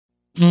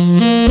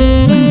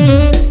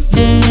The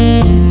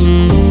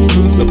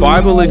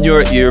Bible in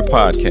Your Ear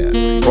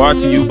podcast, brought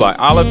to you by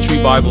Olive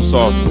Tree Bible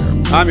Software.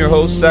 I'm your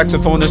host,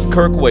 saxophonist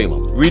Kirk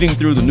Whalum, reading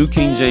through the New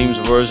King James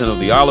Version of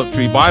the Olive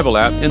Tree Bible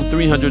app in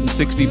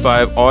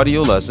 365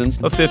 audio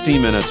lessons of 15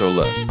 minutes or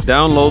less.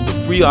 Download the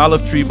free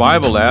Olive Tree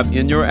Bible app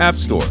in your app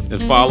store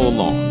and follow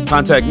along.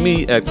 Contact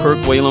me at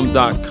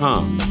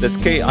kirkwhalum.com. That's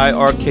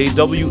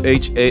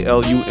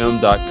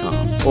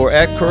KIRKWHALUM.com. Or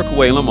at Kirk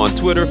Whalum on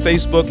Twitter,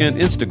 Facebook,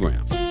 and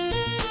Instagram.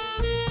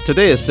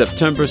 Today is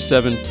September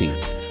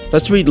 17th.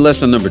 Let's read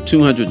lesson number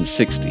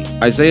 260.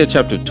 Isaiah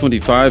chapter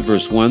 25,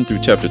 verse 1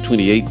 through chapter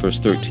 28, verse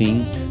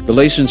 13.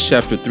 Galatians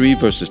chapter 3,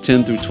 verses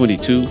 10 through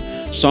 22.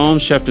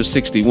 Psalms chapter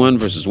 61,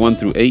 verses 1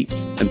 through 8.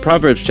 And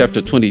Proverbs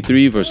chapter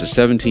 23, verses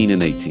 17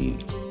 and 18.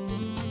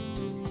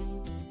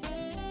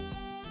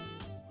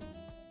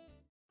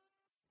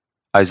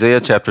 Isaiah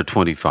chapter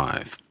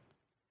 25.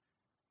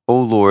 O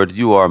Lord,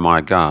 you are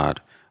my God.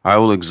 I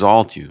will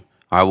exalt you.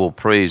 I will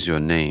praise your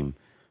name.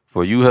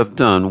 For you have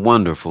done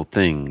wonderful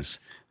things.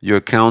 Your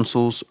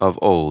counsels of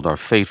old are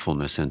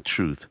faithfulness and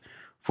truth.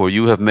 For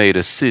you have made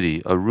a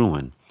city a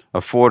ruin, a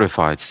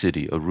fortified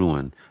city a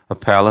ruin, a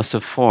palace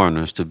of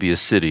foreigners to be a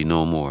city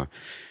no more.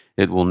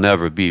 It will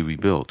never be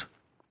rebuilt.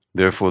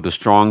 Therefore the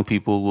strong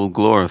people will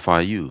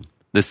glorify you.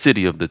 The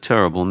city of the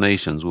terrible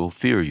nations will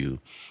fear you.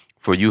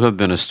 For you have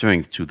been a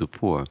strength to the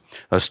poor,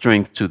 a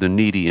strength to the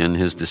needy in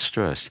his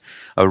distress,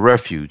 a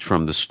refuge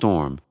from the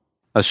storm,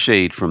 a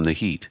shade from the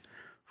heat.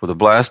 For the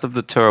blast of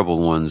the terrible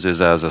ones is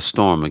as a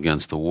storm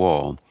against a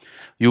wall.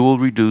 You will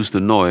reduce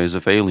the noise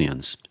of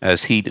aliens,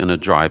 as heat in a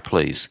dry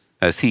place,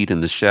 as heat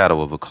in the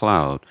shadow of a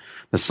cloud.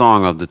 The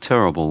song of the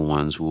terrible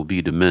ones will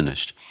be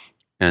diminished.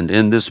 And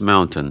in this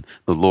mountain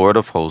the Lord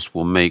of hosts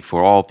will make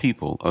for all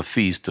people a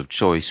feast of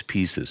choice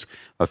pieces,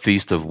 a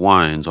feast of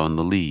wines on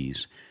the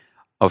lees,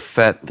 of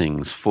fat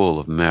things full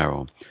of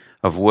marrow,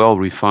 of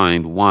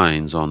well-refined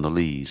wines on the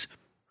lees.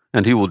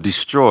 And he will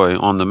destroy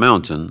on the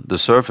mountain the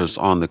surface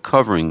on the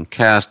covering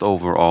cast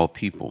over all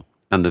people,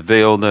 and the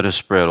veil that is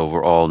spread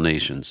over all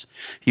nations.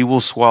 He will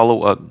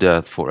swallow up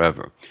death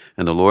forever,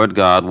 and the Lord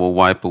God will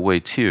wipe away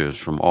tears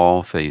from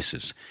all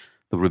faces.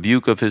 The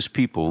rebuke of his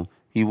people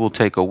he will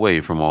take away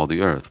from all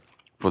the earth,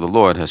 for the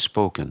Lord has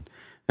spoken.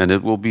 And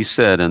it will be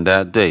said in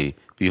that day,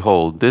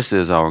 Behold, this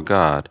is our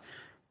God.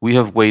 We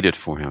have waited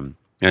for him,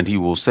 and he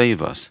will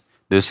save us.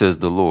 This is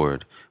the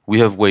Lord. We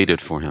have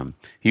waited for him.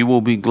 He will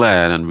be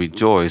glad and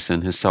rejoice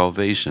in his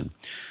salvation.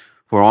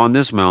 For on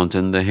this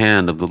mountain the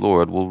hand of the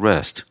Lord will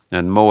rest,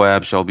 and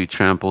Moab shall be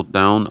trampled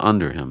down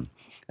under him,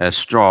 as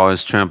straw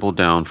is trampled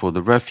down for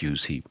the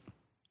refuse heap.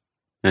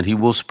 And he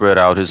will spread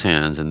out his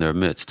hands in their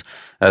midst,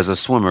 as a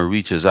swimmer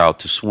reaches out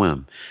to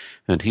swim.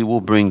 And he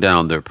will bring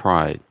down their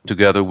pride,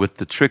 together with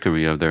the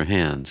trickery of their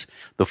hands,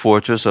 the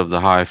fortress of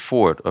the high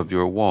fort of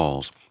your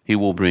walls. He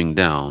will bring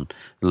down,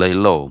 lay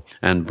low,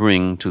 and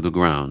bring to the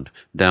ground,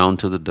 down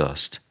to the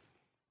dust.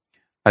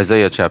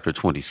 Isaiah chapter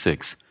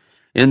 26.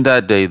 In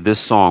that day this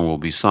song will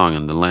be sung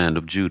in the land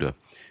of Judah.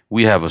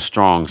 We have a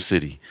strong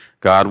city.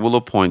 God will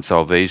appoint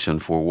salvation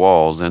for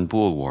walls and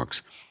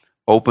bulwarks.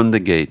 Open the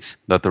gates,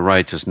 that the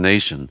righteous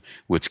nation,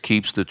 which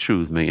keeps the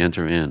truth, may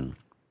enter in.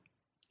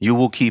 You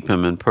will keep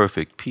him in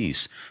perfect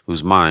peace,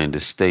 whose mind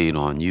is stayed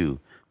on you,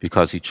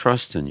 because he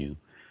trusts in you.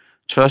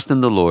 Trust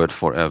in the Lord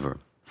forever.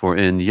 For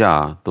in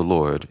Yah, the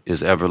Lord,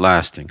 is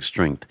everlasting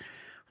strength.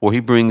 For he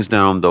brings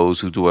down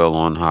those who dwell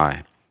on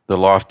high. The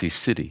lofty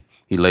city,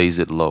 he lays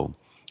it low.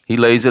 He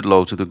lays it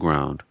low to the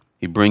ground.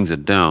 He brings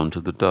it down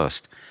to the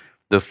dust.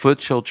 The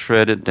foot shall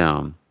tread it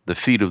down, the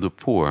feet of the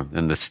poor,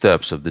 and the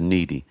steps of the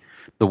needy.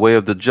 The way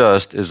of the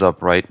just is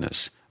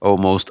uprightness. O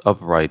most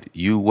upright,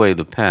 you weigh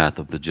the path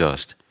of the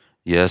just.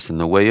 Yes, in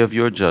the way of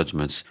your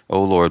judgments,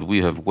 O Lord,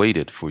 we have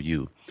waited for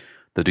you.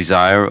 The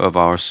desire of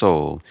our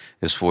soul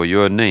is for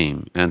your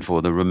name and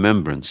for the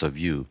remembrance of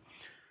you.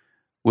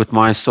 With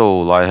my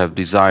soul I have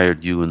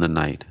desired you in the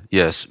night.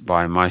 Yes,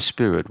 by my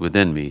spirit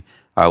within me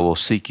I will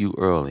seek you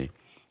early.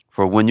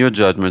 For when your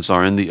judgments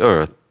are in the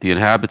earth, the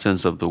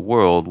inhabitants of the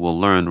world will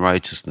learn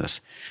righteousness.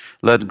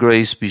 Let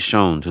grace be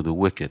shown to the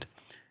wicked.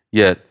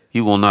 Yet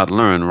he will not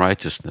learn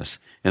righteousness.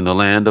 In the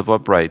land of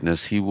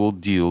uprightness he will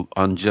deal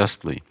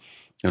unjustly,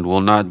 and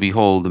will not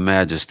behold the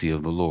majesty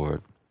of the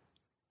Lord.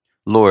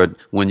 Lord,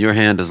 when your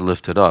hand is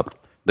lifted up,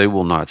 they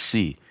will not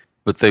see,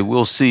 but they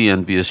will see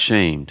and be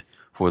ashamed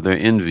for their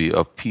envy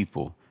of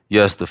people.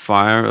 Yes, the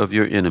fire of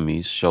your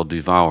enemies shall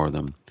devour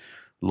them.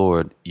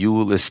 Lord, you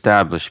will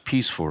establish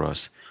peace for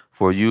us,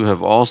 for you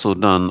have also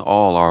done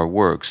all our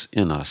works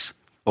in us.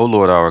 O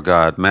Lord our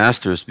God,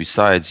 masters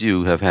besides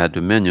you have had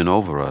dominion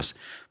over us,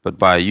 but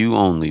by you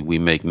only we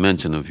make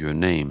mention of your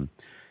name.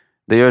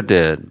 They are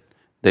dead,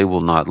 they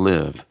will not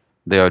live.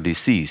 They are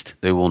deceased,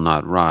 they will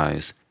not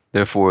rise.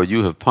 Therefore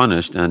you have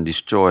punished and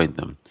destroyed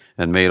them,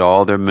 and made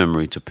all their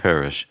memory to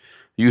perish.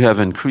 You have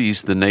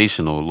increased the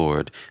nation, O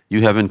Lord.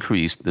 You have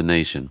increased the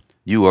nation.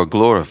 You are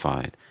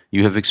glorified.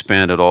 You have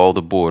expanded all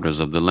the borders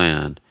of the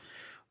land.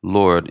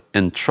 Lord,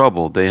 in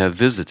trouble they have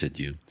visited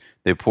you.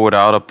 They poured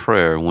out a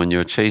prayer when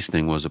your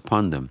chastening was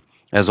upon them.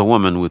 as a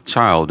woman with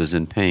child is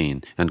in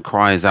pain, and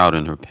cries out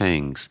in her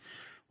pangs,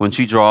 when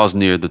she draws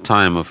near the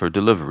time of her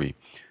delivery.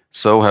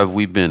 So have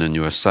we been in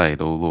your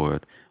sight, O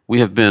Lord. We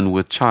have been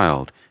with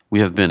child, we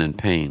have been in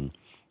pain.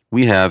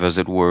 We have, as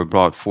it were,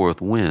 brought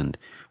forth wind.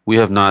 We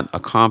have not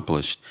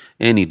accomplished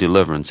any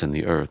deliverance in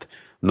the earth,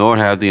 nor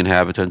have the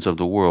inhabitants of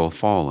the world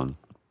fallen.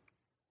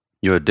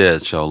 Your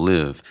dead shall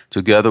live.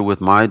 Together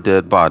with my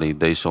dead body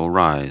they shall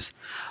rise.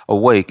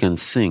 Awake and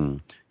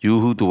sing, you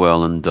who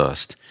dwell in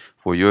dust,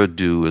 for your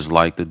dew is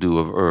like the dew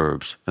of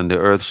herbs, and the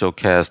earth shall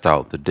cast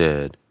out the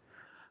dead.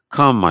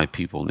 Come, my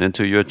people,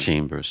 enter your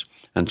chambers,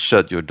 and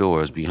shut your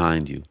doors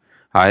behind you.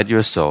 Hide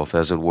yourself,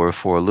 as it were,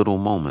 for a little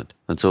moment,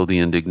 until the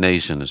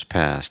indignation is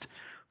past.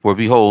 For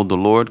behold, the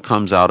Lord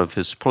comes out of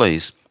his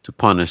place to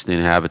punish the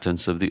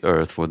inhabitants of the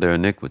earth for their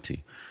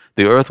iniquity.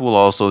 The earth will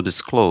also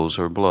disclose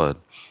her blood,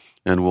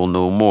 and will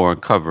no more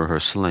cover her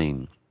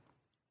slain.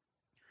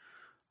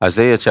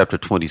 Isaiah chapter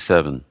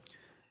 27.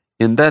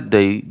 In that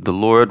day the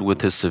Lord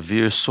with his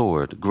severe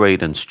sword,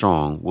 great and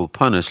strong, will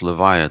punish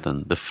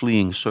Leviathan, the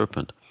fleeing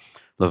serpent,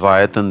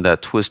 Leviathan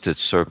that twisted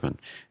serpent,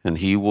 and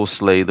he will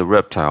slay the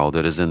reptile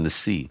that is in the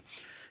sea.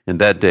 In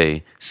that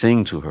day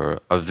sing to her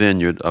a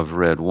vineyard of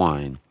red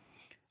wine.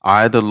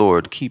 I, the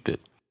Lord, keep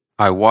it.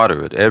 I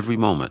water it every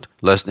moment,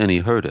 lest any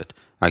hurt it.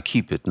 I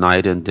keep it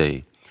night and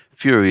day.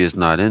 Fury is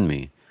not in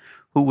me.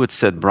 Who would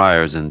set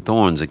briars and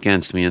thorns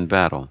against me in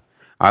battle?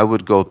 I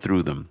would go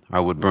through them. I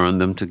would burn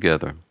them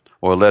together.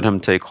 Or let him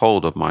take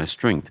hold of my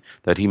strength,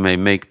 that he may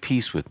make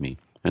peace with me,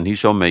 and he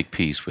shall make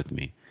peace with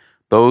me.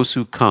 Those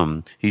who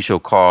come he shall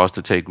cause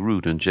to take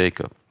root in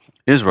Jacob.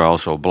 Israel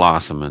shall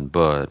blossom and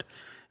bud,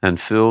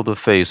 and fill the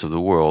face of the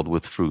world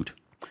with fruit.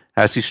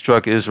 Has he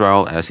struck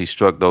Israel as he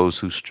struck those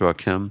who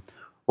struck him?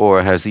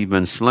 Or has he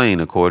been slain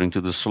according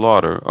to the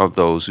slaughter of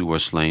those who were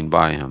slain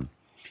by him?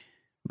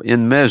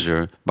 In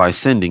measure, by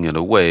sending it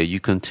away, you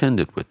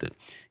contended with it.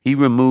 He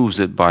removes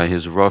it by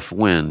his rough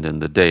wind in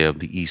the day of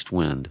the east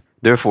wind.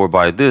 Therefore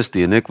by this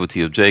the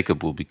iniquity of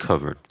Jacob will be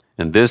covered,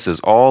 and this is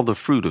all the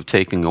fruit of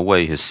taking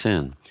away his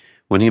sin.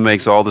 When he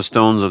makes all the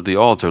stones of the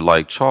altar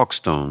like chalk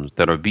stones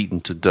that are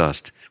beaten to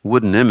dust,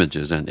 wooden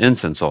images and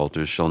incense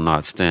altars shall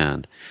not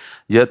stand.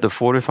 Yet the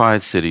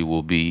fortified city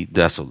will be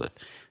desolate,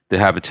 the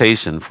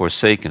habitation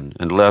forsaken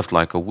and left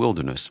like a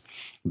wilderness.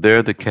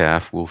 There the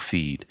calf will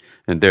feed,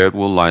 and there it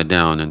will lie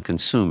down and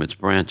consume its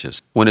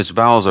branches. When its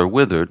boughs are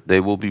withered, they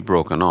will be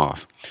broken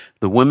off.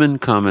 The women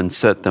come and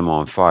set them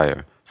on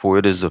fire, for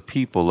it is a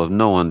people of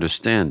no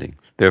understanding.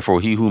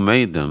 Therefore he who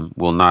made them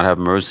will not have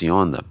mercy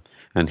on them,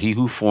 and he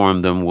who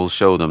formed them will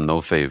show them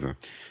no favor.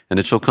 And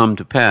it shall come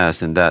to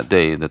pass in that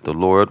day that the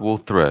Lord will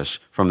thresh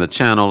from the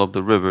channel of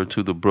the river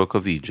to the brook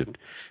of Egypt,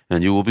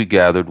 and you will be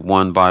gathered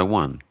one by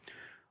one.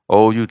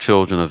 O you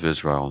children of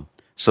Israel,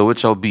 so it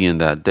shall be in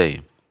that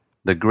day.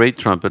 The great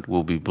trumpet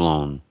will be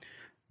blown.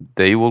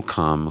 They will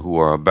come who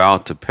are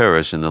about to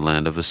perish in the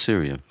land of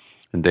Assyria,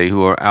 and they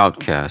who are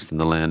outcast in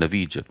the land of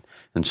Egypt,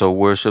 and shall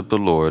worship the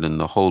Lord in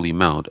the holy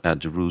mount at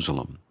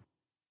Jerusalem.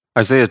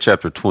 Isaiah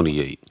chapter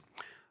 28.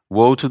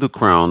 Woe to the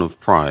crown of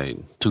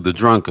pride, to the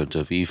drunkards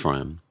of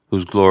Ephraim,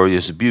 whose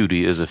glorious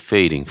beauty is a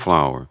fading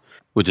flower,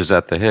 which is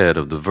at the head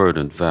of the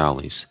verdant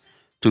valleys,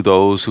 to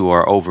those who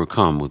are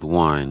overcome with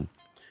wine.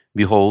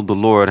 Behold, the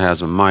Lord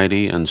has a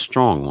mighty and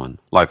strong one,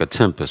 like a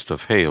tempest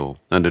of hail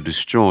and a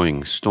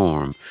destroying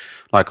storm,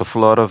 like a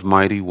flood of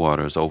mighty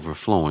waters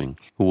overflowing,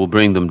 who will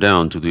bring them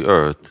down to the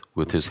earth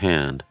with his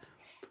hand.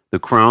 The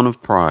crown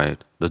of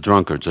pride, the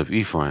drunkards of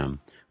Ephraim,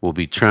 will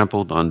be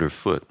trampled under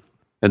foot.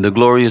 And the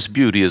glorious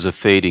beauty is a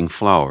fading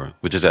flower,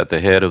 which is at the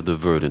head of the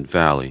verdant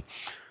valley,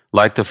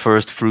 like the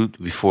first fruit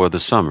before the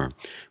summer,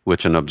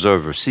 which an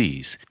observer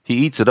sees. He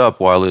eats it up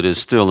while it is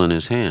still in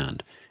his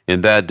hand. In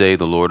that day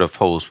the Lord of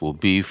hosts will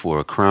be for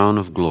a crown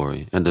of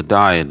glory and a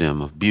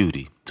diadem of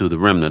beauty to the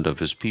remnant of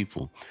his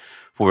people,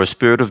 for a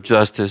spirit of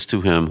justice to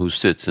him who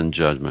sits in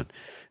judgment,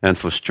 and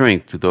for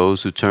strength to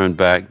those who turn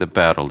back the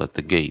battle at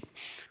the gate.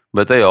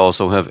 But they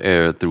also have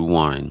erred through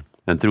wine,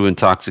 and through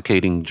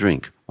intoxicating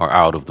drink are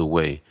out of the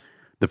way.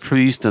 The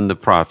priest and the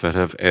prophet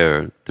have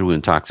erred through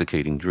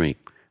intoxicating drink.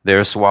 They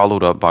are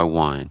swallowed up by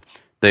wine.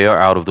 They are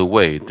out of the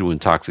way through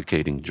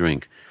intoxicating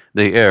drink.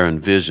 They err in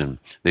vision.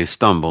 They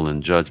stumble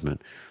in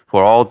judgment.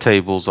 For all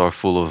tables are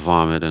full of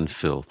vomit and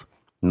filth.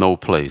 No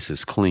place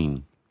is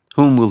clean.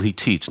 Whom will he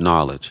teach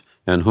knowledge?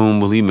 And whom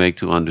will he make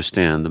to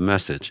understand the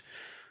message?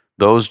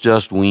 Those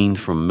just weaned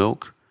from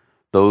milk?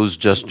 Those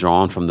just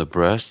drawn from the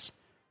breasts?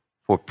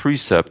 For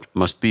precept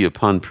must be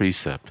upon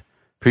precept,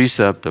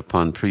 precept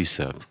upon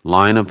precept,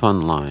 line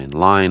upon line,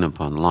 line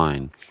upon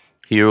line,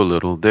 here a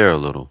little, there a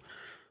little.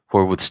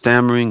 For with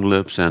stammering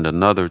lips and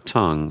another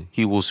tongue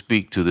he will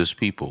speak to this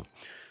people,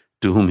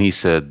 to whom he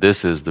said,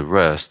 This is the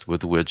rest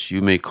with which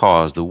you may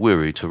cause the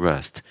weary to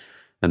rest,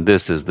 and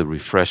this is the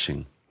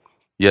refreshing.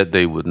 Yet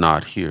they would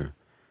not hear.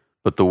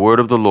 But the word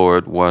of the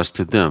Lord was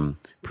to them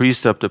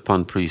precept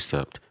upon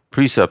precept,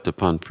 precept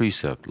upon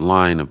precept,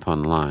 line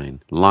upon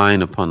line,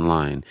 line upon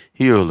line,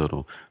 here a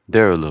little,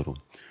 there a little,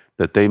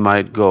 that they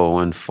might go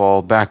and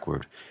fall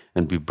backward,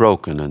 and be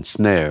broken and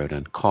snared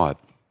and caught.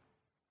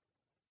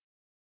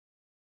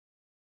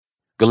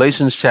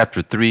 Galatians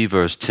chapter 3,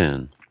 verse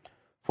 10.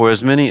 For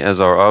as many as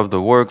are of the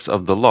works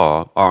of the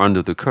law are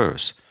under the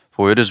curse.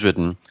 For it is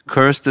written,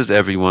 Cursed is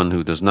everyone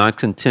who does not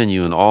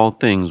continue in all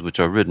things which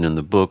are written in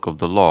the book of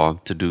the law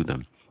to do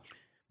them.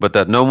 But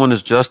that no one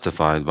is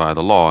justified by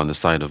the law in the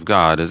sight of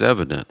God is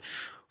evident,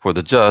 for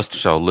the just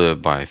shall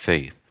live by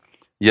faith.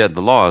 Yet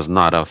the law is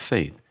not of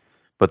faith,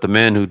 but the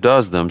man who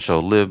does them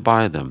shall live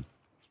by them.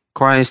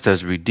 Christ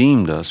has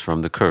redeemed us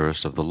from the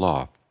curse of the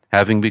law,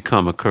 having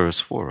become a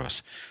curse for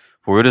us.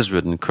 For it is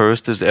written,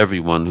 Cursed is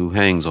everyone who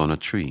hangs on a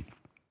tree,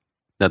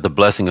 that the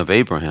blessing of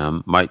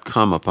Abraham might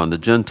come upon the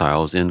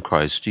Gentiles in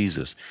Christ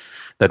Jesus,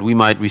 that we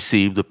might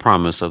receive the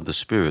promise of the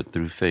Spirit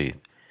through faith.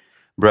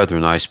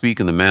 Brethren, I speak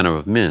in the manner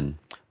of men,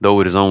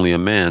 though it is only a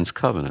man's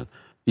covenant.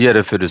 Yet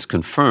if it is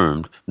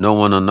confirmed, no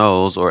one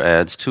annuls or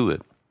adds to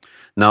it.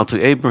 Now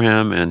to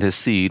Abraham and his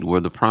seed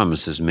were the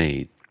promises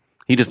made.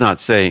 He does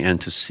not say,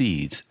 and to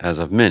seeds, as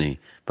of many,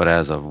 but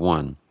as of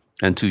one,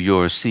 and to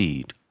your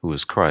seed, who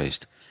is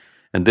Christ.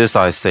 And this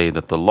I say,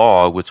 that the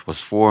law, which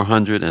was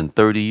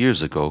 430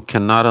 years ago,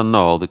 cannot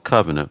annul the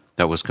covenant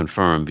that was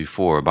confirmed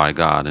before by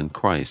God in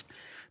Christ,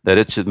 that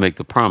it should make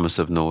the promise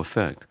of no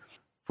effect.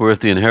 For if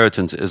the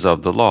inheritance is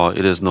of the law,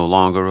 it is no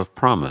longer of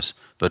promise,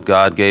 but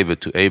God gave it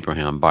to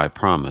Abraham by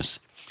promise.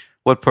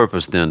 What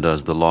purpose then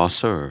does the law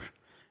serve?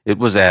 It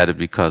was added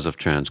because of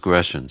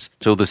transgressions,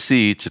 till the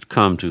seed should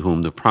come to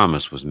whom the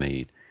promise was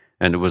made,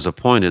 and it was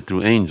appointed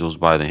through angels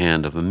by the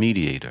hand of a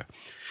mediator.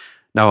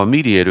 Now a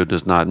mediator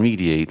does not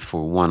mediate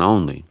for one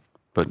only,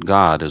 but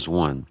God is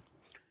one.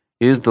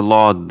 Is the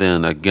law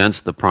then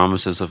against the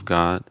promises of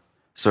God?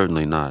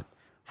 Certainly not.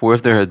 For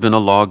if there had been a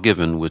law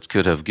given which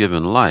could have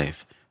given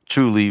life,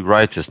 truly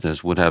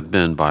righteousness would have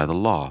been by the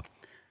law.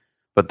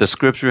 But the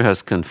Scripture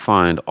has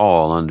confined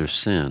all under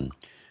sin,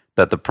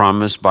 that the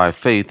promise by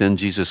faith in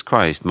Jesus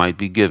Christ might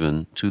be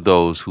given to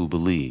those who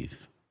believe.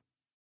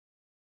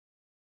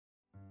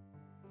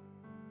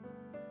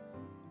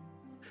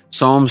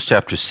 Psalms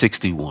chapter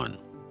 61.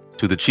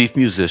 To the chief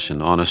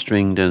musician on a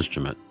stringed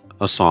instrument,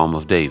 a psalm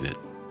of David.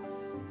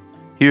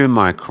 Hear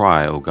my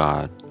cry, O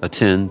God,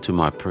 attend to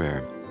my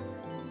prayer.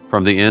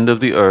 From the end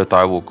of the earth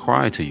I will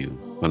cry to you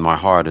when my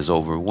heart is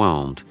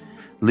overwhelmed.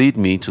 Lead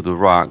me to the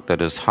rock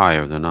that is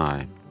higher than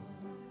I.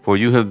 For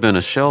you have been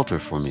a shelter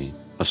for me,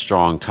 a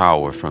strong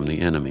tower from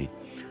the enemy.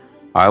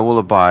 I will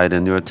abide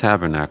in your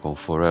tabernacle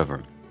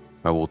forever.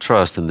 I will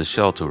trust in the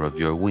shelter of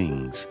your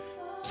wings.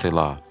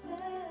 Selah.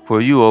 For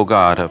you, O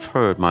God, have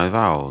heard my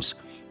vows.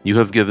 You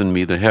have given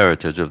me the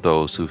heritage of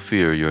those who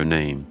fear your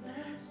name.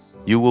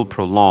 You will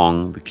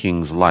prolong the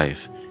king's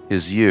life,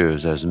 his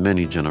years as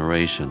many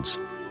generations.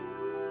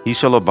 He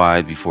shall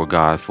abide before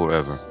God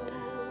forever.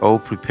 O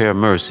prepare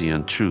mercy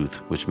and truth,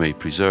 which may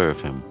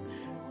preserve him.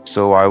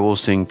 So I will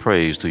sing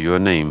praise to your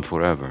name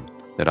forever,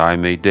 that I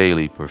may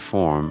daily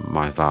perform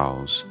my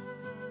vows.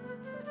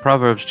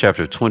 Proverbs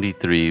chapter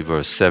 23,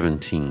 verse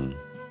 17.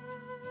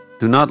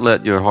 Do not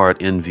let your heart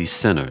envy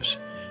sinners,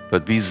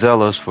 but be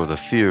zealous for the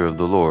fear of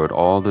the Lord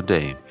all the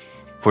day.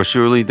 For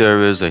surely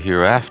there is a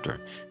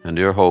hereafter, and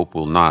your hope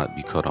will not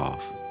be cut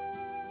off.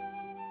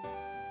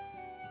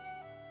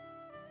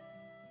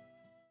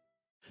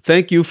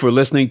 Thank you for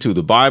listening to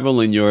the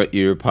Bible in Your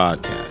Ear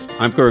podcast.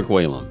 I'm Kirk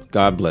Whalum.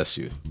 God bless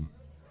you.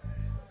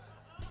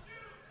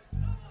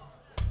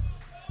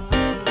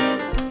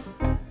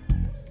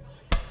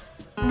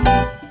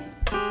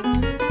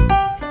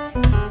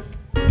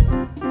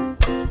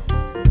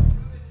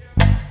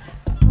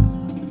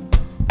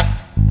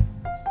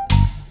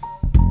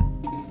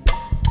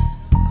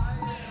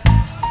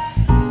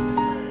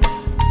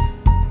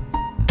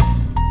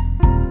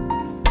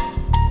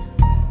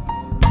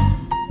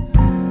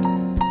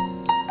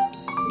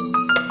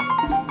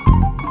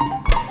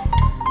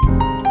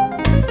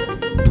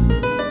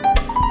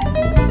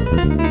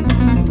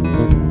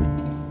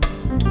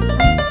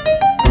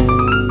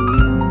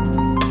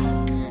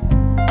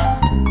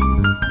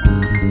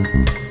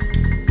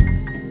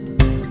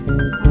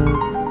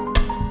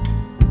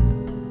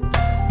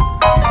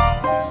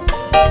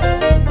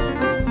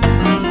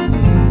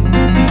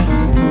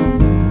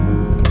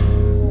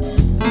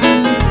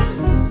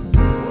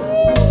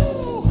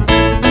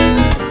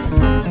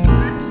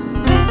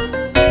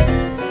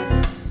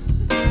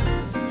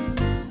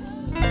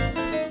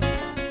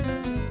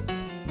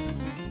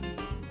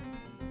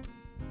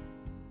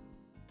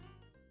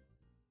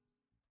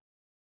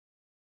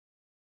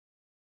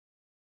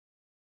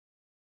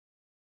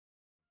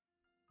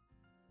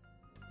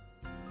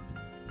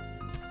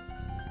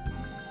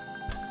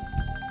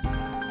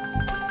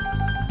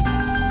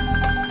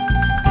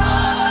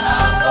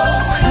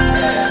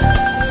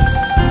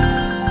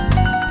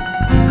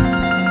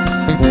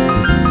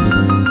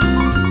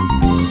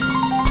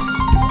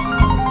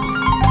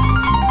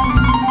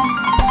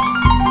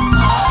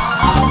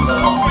 I'll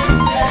go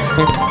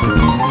with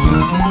them.